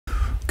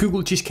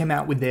Google just came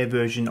out with their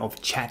version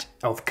of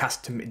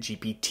Custom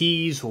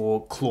GPTs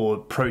or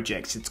Clauds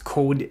Projects. It's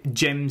called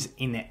Gems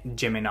in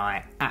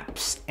Gemini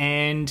apps.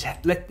 And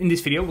in this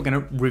video, we're going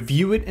to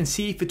review it and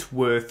see if it's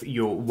worth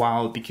your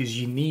while,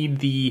 because you need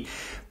the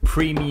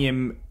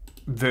premium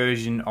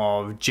version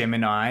of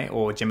Gemini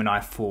or Gemini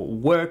for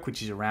Work,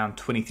 which is around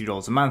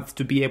 $23 a month,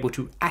 to be able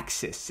to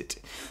access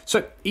it.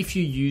 So if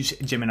you use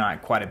Gemini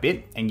quite a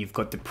bit and you've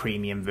got the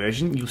premium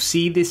version, you'll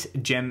see this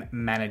gem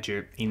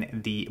manager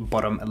in the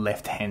bottom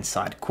left hand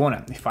side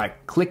corner. If I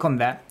click on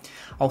that,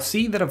 I'll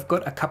see that I've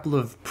got a couple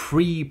of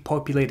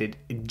pre-populated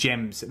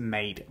gems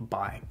made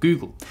by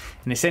Google,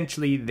 and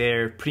essentially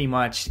they're pretty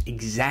much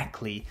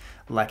exactly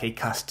like a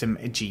custom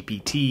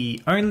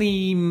GPT,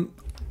 only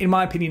in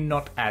my opinion,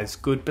 not as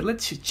good, but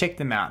let's check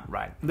them out,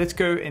 right? Let's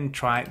go and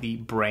try the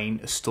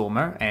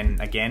Brainstormer. And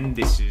again,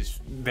 this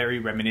is very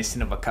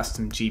reminiscent of a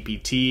custom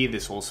GPT.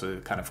 There's also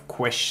kind of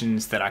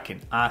questions that I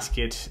can ask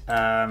it.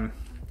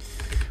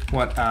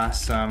 What are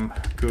some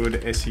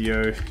good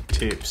SEO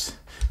tips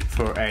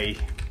for a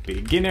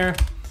beginner?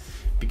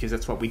 Because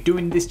that's what we do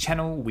in this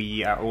channel.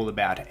 We are all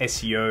about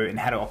SEO and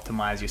how to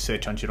optimize your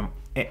search engine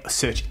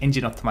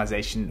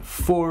optimization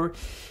for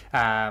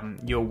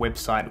your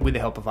website with the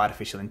help of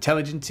artificial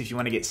intelligence. If you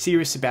want to get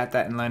serious about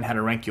that and learn how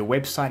to rank your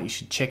website, you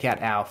should check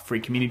out our free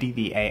community,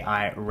 the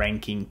AI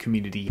ranking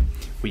community,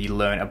 where you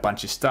learn a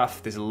bunch of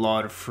stuff. There's a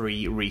lot of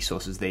free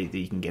resources there that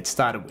you can get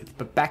started with.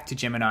 But back to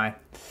Gemini.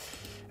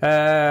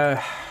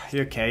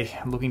 Okay,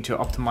 I'm looking to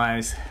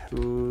optimize.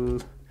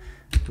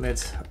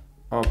 Let's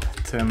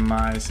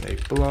optimize a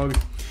blog.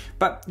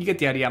 But you get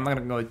the idea. I'm not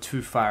going to go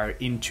too far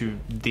into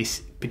this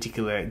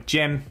particular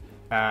gem,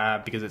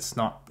 because it's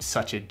not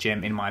such a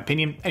gem in my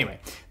opinion. Anyway,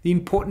 the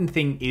important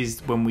thing is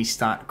when we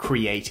start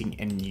creating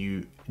a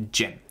new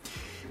gem.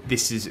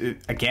 This is,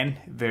 again,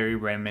 very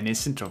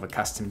reminiscent of a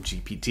custom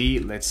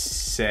GPT. Let's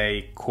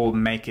say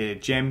make a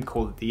gem,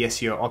 call it the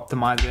SEO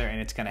Optimizer,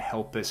 and it's going to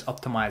help us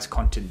optimize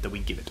content that we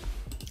give it.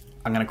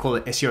 I'm going to call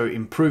it SEO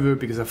Improver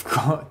because I've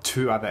got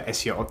two other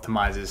SEO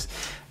optimizers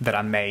that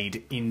I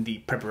made in the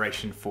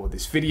preparation for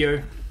this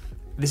video.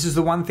 This is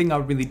the one thing I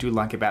really do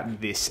like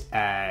about this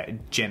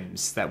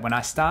gems, that when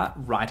I start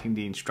writing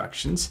the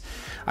instructions,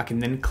 I can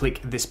then click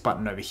this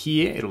button over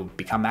here. It'll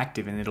become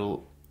active and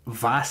it'll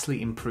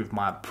vastly improve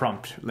my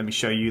prompt. Let me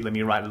show you. Let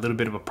me write a little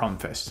bit of a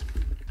prompt first.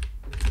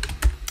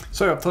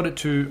 So I've taught it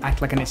to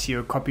act like an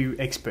SEO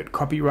expert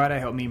copywriter,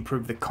 help me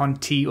improve the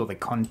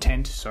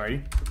content,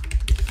 sorry,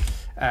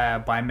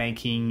 by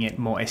making it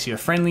more SEO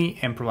friendly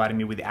and providing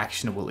me with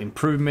actionable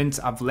improvements.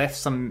 I've left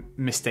some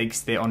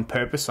mistakes there on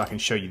purpose so I can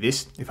show you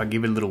this. If I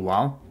give it a little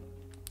while,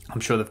 I'm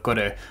sure they've got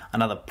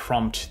another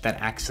prompt that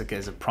acts like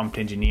as a prompt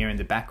engineer in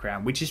the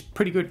background, which is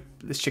pretty good.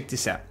 Let's check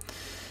this out.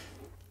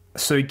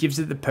 So it gives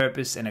it the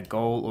purpose and a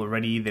goal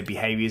already, the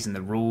behaviors and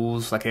the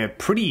rules, like a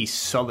pretty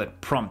solid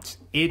prompt.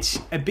 It's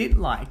a bit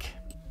like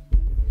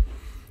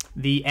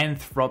the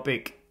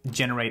Anthropic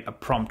generate a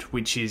prompt,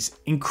 which is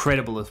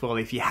incredible as well.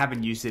 If you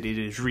haven't used it, it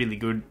is really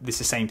good. It's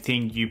the same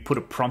thing. You put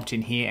a prompt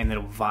in here and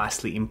it'll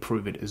vastly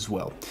improve it as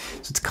well.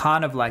 So it's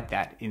kind of like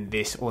that in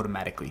this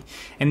automatically.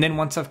 And then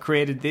once I've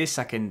created this,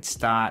 I can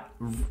start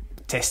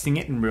testing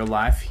it in real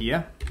life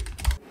here.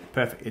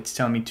 Perfect. It's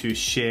telling me to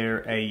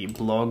share a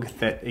blog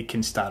that it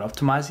can start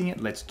optimizing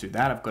it. Let's do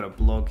that. I've got a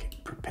blog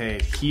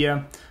prepared here.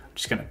 I'm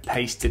just going to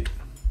paste it.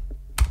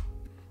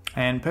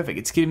 And perfect,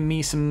 it's giving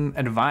me some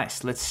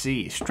advice. Let's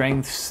see,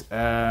 strengths,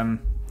 article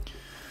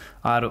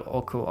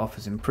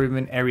offers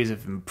improvement, areas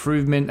of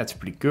improvement, that's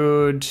pretty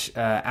good.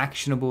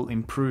 Actionable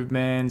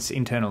improvements,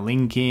 internal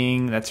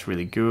linking, that's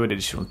really good.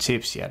 Additional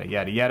tips, yada,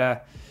 yada,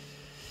 yada.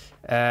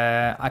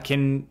 I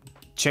can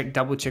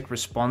double check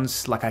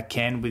response like I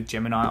can with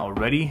Gemini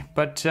already,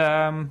 but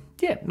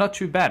yeah, not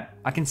too bad.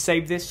 I can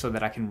save this so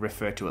that I can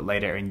refer to it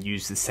later and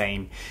use the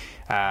same,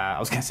 I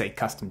was gonna say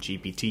custom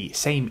GPT,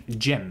 same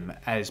gem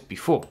as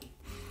before.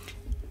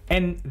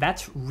 And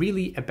that's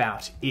really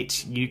about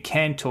it. You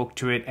can talk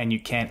to it and you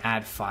can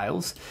add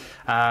files.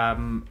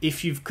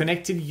 If you've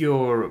connected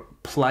your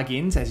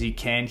plugins, as you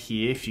can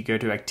here, if you go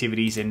to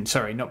activities and,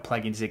 sorry, not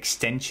plugins,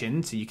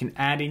 extensions, you can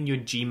add in your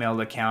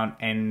Gmail account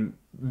and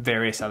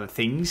various other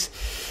things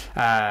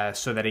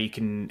so that it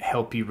can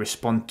help you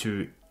respond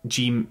to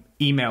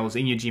emails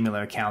in your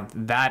Gmail account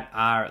that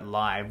are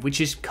live,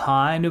 which is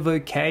kind of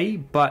okay,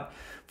 but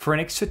for an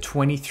extra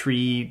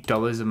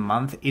 $23 a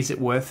month, is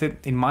it worth it?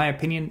 In my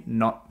opinion,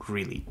 not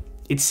really.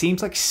 It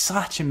seems like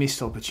such a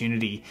missed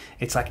opportunity.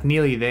 It's like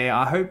nearly there.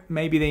 I hope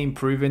maybe they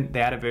improve it. They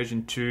add a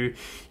version 2.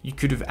 You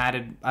could have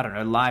added, I don't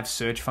know, live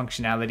search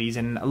functionalities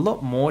and a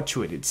lot more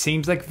to it. It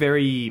seems like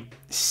very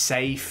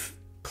safe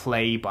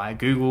play by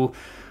Google.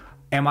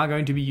 Am I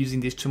going to be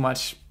using this too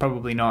much?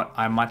 Probably not.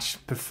 I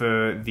much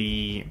prefer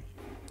the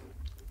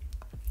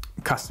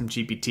custom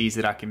GPTs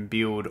that I can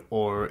build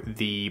or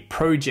the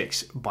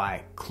projects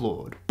by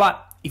Claude.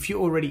 But if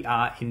you already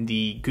are in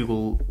the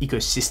Google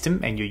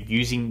ecosystem and you're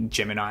using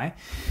Gemini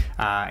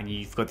and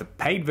you've got the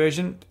paid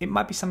version, it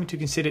might be something to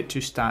consider to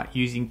start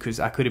using, because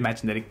I could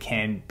imagine that it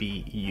can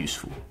be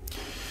useful.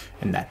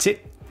 And that's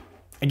it.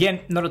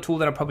 Again, not a tool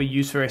that I'll probably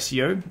use for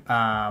SEO.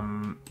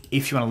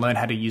 If you want to learn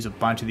how to use a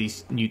bunch of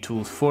these new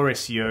tools for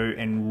SEO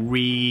and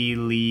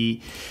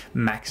really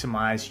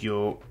maximize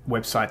your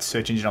website's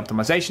search engine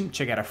optimization,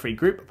 check out our free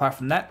group. Apart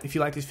from that, if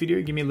you like this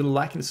video, give me a little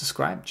like and a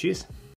subscribe. Cheers.